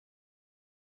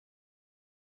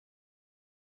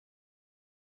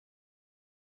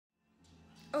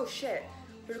Oh shit,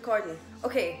 we're recording.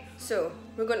 Okay, so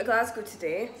we're going to Glasgow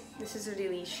today. This is a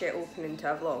really shit opening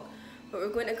to a vlog. But we're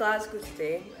going to Glasgow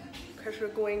today because we're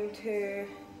going to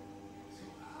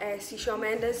see Shawn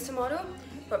Mendes tomorrow.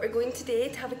 But we're going today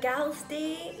to have a gals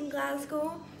day in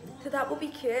Glasgow. So that will be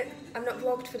cute. I've not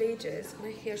vlogged for ages. My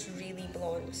hair's really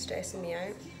blonde, it's stressing me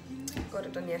out. Got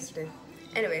it done yesterday.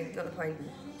 Anyway, not the point.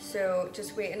 So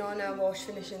just waiting on a wash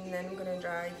finishing and then I'm going to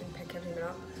drive and pick everything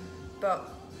up.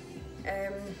 But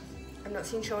I've not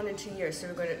seen Shawn in 2 years, so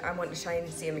I want to try and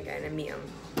see him again and meet him.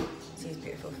 See his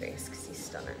beautiful face, because he's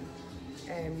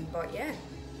stunning. But yeah,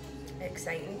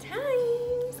 exciting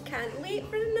times. Can't wait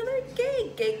for another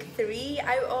gig. Gig 3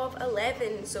 out of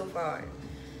 11 so far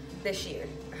this year.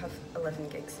 I have 11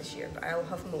 gigs this year, but I'll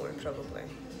have more probably.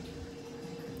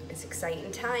 It's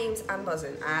exciting times. I'm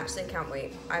buzzing. I actually can't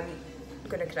wait. I'm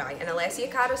gonna cry. And Alessia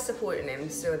Cara's supporting him,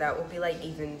 so that will be like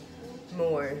even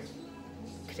more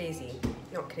crazy.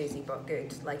 Not crazy, but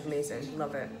good. Like amazing.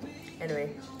 Love it.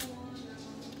 Anyway,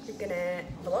 we're gonna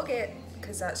vlog it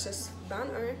because that's just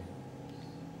banter.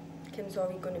 Kim's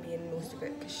already gonna be in most of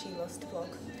it because she loves to vlog.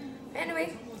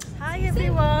 Anyway. Hi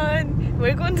everyone.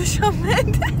 We're going to Shawn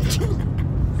Mendes.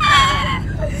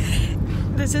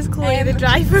 This is Chloe, the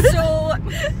driver. So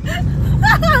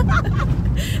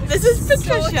this is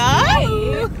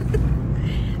Patricia.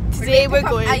 Today we're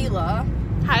going. Isla.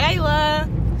 Hi Isla.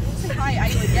 Hi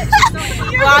Isla. Yeah, she's not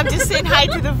here. Well, I'm just saying hi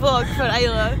to the vlog for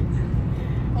Isla.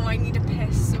 Oh, I need a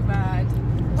piss so bad.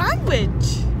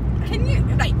 Language. Can you?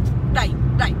 Right.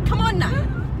 Come on now.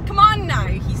 Come on now.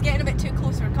 He's getting a bit too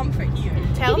close for comfort here.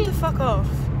 Tell him to fuck off.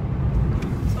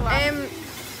 So,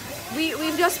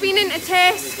 we've just been into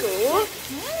Tesco.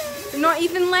 We've not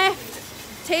even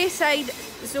left Tayside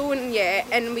zone yet,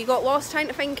 and we got lost trying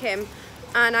to find Kim,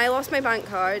 and I lost my bank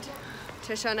card.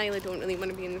 Patricia and Isla don't really want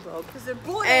to be in the vlog. because they're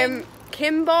boring.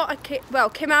 Kim bought a cake. Well,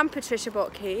 Kim and Patricia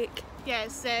bought cake.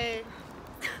 Yes,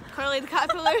 Carly the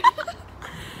caterpillar.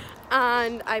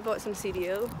 And I bought some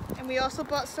cereal. And we also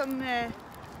bought some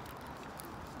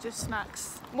just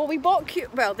snacks. Well, we bought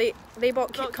cute. Well, they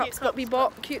bought cute cups, but we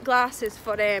bought cute glasses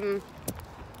for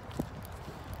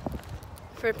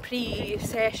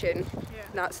pre-session. Yeah.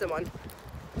 That's the one.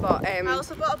 But I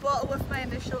also bought a bottle with my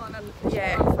initial on it.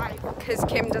 yeah, because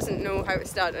Kim doesn't know how to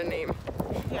start a name.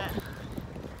 Yeah.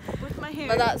 With my hair.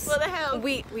 But that's what the hell.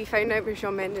 we found out where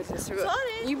Shawn Mendes is. So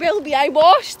Sorry. you will be. I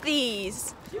washed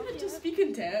these. You were just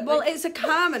speaking to it. Well, it's a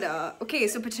camera. Okay,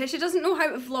 so Patricia doesn't know how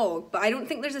to vlog, but I don't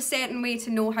think there's a certain way to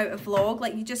know how to vlog.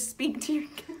 Like you just speak to your.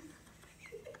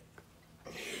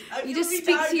 You just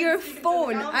speak to your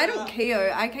phone. I don't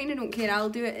care. I kind of don't care. I'll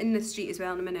do it in the street as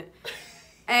well in a minute.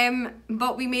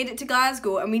 But we made it to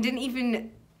Glasgow and we didn't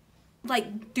even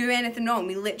like do anything wrong.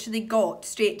 We literally got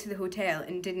straight to the hotel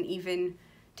and didn't even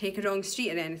take a wrong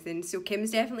street or anything. So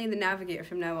Kim's definitely the navigator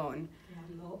from now on.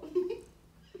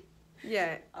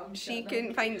 Yeah, she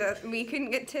couldn't find us. We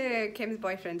couldn't get to Kim's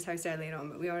boyfriend's house earlier on,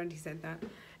 but we already said that.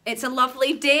 It's a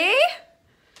lovely day.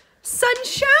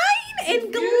 Sunshine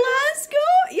in Glasgow.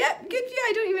 Yep, good view.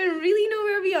 I don't even really know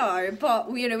where we are,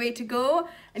 but we're away to go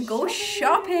and go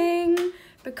shopping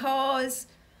because,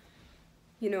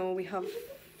 you know, we have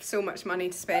so much money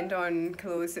to spend on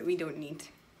clothes that we don't need.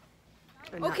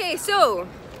 Okay, so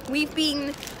we've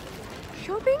been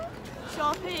shopping.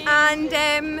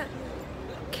 And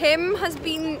Kim has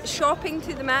been shopping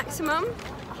to the maximum.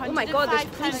 Oh my god, there's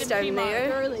police down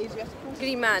there.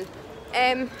 Green man.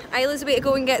 Isla's away to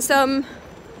go and get some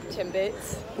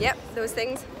Timbits. Yep, those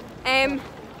things.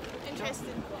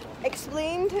 Interesting.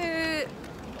 Explain to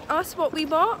us what we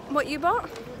bought, what you bought.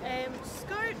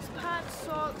 Skirts, pants,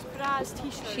 socks, bras,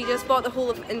 t-shirts. She just bought the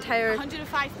whole entire.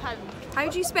 £105. How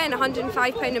do you spend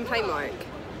 £105 in Primark?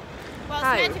 Well, it's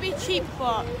How? meant to be cheap,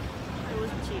 but it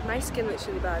wasn't cheap. My skin looks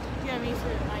really bad. Yeah, me too.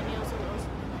 My nails are those.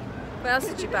 What else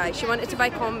did you buy? She wanted to buy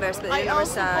Converse, but they I didn't have her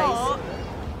also size. bought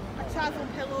a travel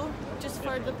pillow just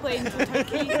for the plane to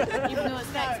Turkey, even though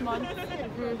it's next month.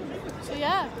 So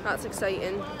yeah. That's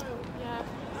exciting. Yeah.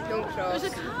 Don't cross.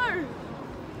 There's a car.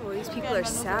 Oh, these people are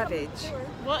savage.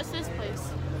 What's this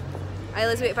place?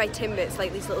 Isla's waiting to buy Timbits,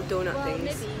 like these little donut Well,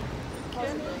 things. maybe.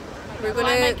 Possibly. We're Well, I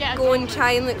gonna might get a go and donut.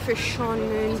 try and look for Shawn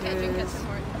Mendes.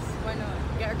 Why not?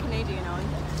 Get our Canadian on.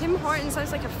 Tim Horton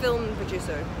sounds like a film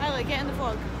producer. Isla, get in the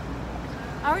vlog.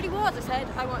 I already was. I said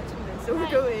I wanted to do this, so we're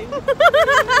Right. going.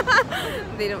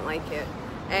 They don't like it.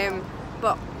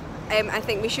 But I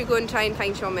think we should go and try and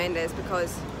find Shawn Mendes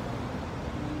because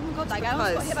God, that guy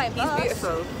almost got hit by a he's bus.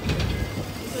 beautiful.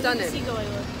 Stunning. Seagull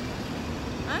Isla.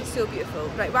 He's so beautiful.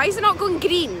 Right, why is it not going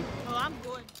green? Oh, I'm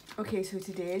going. Okay, so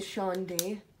today is Shawn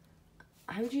Day.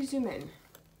 How do you zoom in?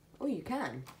 Oh, you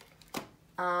can.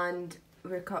 And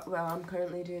I'm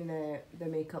currently doing the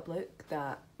makeup look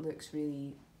that looks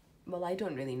really, well, I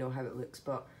don't really know how it looks,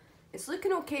 but it's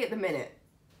looking okay at the minute.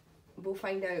 We'll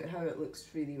find out how it looks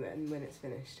really when it's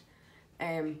finished.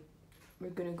 We're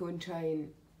gonna go and try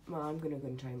and, well, I'm gonna go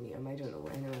and try and meet him. I don't know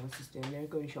what anyone else is doing. They're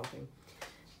going shopping.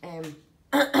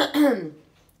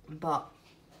 But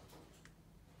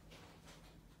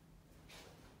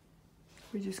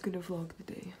we're just gonna vlog the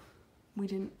day. I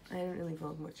didn't really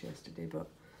vlog much yesterday, but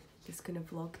just gonna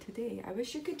vlog today. I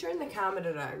wish you could turn the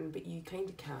camera around, but you kind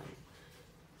of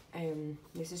can.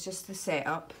 This is just the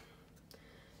setup.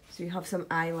 So you have some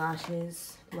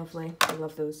eyelashes, lovely. I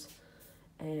love those.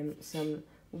 We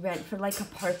went for like a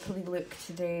purpley look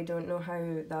today. Don't know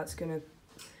how that's gonna.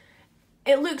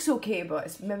 It looks okay, but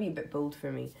it's maybe a bit bold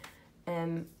for me.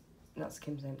 That's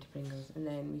Kim's empty Pringles, and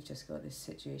then we've just got this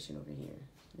situation over here.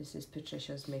 This is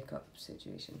Patricia's makeup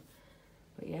situation.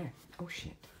 But yeah, oh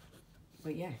shit.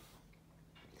 But yeah,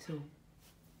 so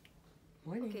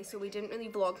morning. Okay, so we didn't really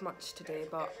vlog much today,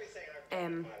 but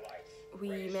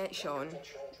we met Shawn.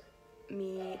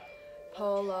 Me,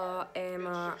 Paula,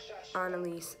 Emma,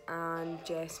 Annalise and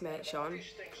Jess met Shawn,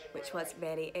 which was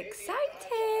very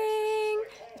exciting.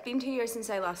 It's been 2 years since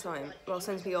I last saw him. Well,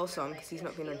 since we all saw him, because he's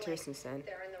not been on tour since then.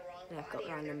 And I've got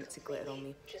random bits of glitter on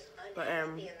me. But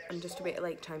I'm just about to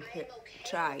like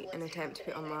try and attempt to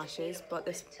put on lashes, but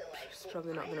this is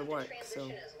probably not going to work, so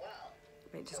I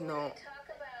might just not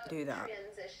do that.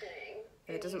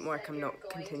 If it doesn't work, I'm not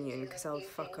continuing because I'll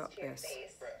fuck up this.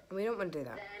 And we don't want to do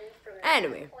that.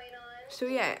 Anyway, so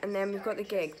yeah, and then we've got the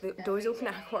gig. The doors open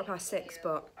at 6:15,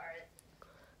 but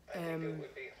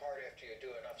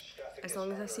as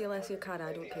long as I see Alessia Cara,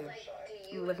 I don't care.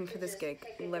 I'm living for this gig.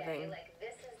 Living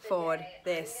for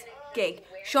this gig.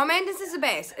 Shawn Mendes is the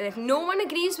best, and if no one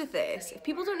agrees with this, if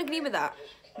people don't agree with that,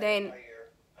 then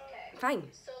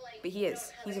fine. But he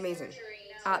is. He's amazing.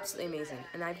 Absolutely amazing.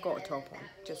 And I've got a top on,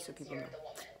 just so people know.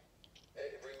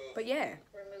 But yeah,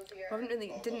 I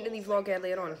didn't really vlog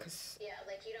earlier on because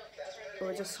we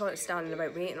were just sort of standing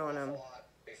about waiting on him,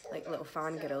 like little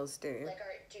fangirls do.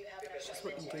 It's just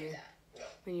what you do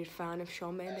when you're a fan of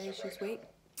Shawn Mendes. Just wait.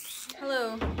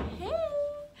 Hello. Hey.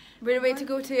 We're away to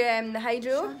go to the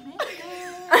Hydro.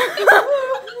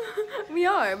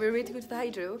 We're away to go to the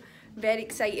Hydro. Very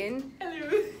exciting.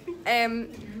 Hello.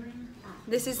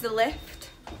 This is the lift.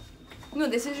 No,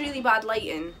 this is really bad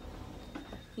lighting.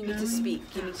 You need to speak.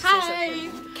 You need to say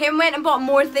something. Kim went and bought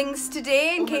more things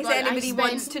today in case anybody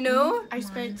wants to know. I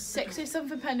spent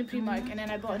 £60-something in Primark, and then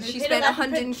I bought a new She spent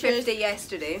 150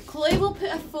 yesterday. Chloe will put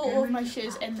a photo of my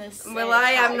shoes in this. Well,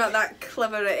 I am not that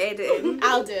clever at editing.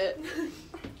 I'll do it.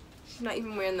 She's not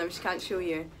even wearing them. She can't show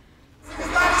you.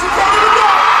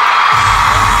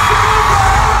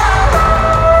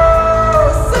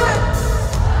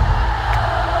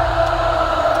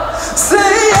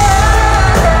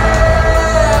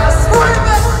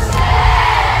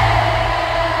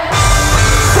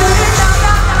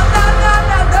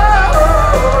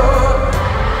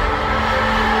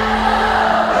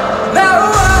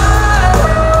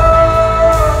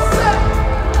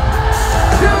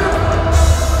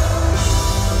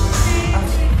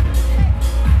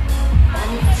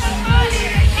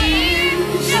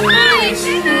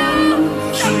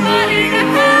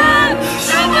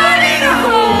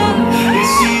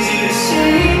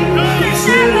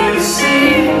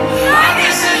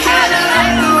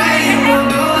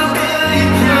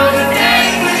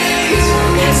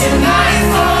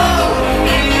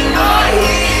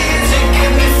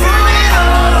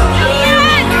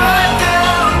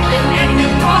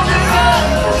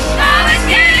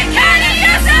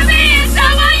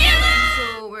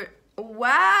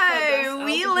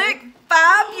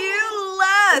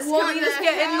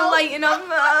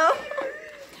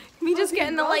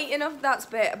 That's a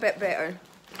bit better.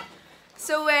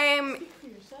 So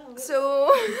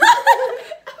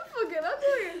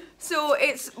so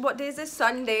it's, what day is this?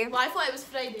 Sunday. Well, I thought it was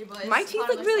Friday, but my teeth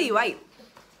look really white.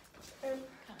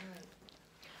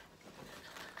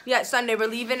 Yeah, it's Sunday. We're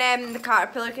leaving the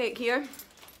caterpillar cake here.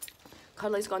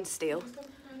 Carly's gone stale.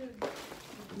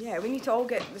 Yeah, we need to all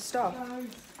get the stuff.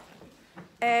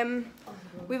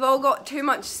 We've all got too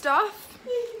much stuff.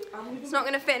 It's not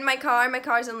gonna fit in my car. My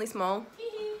car's only small.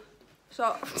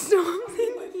 Stop.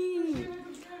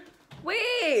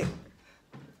 Wait!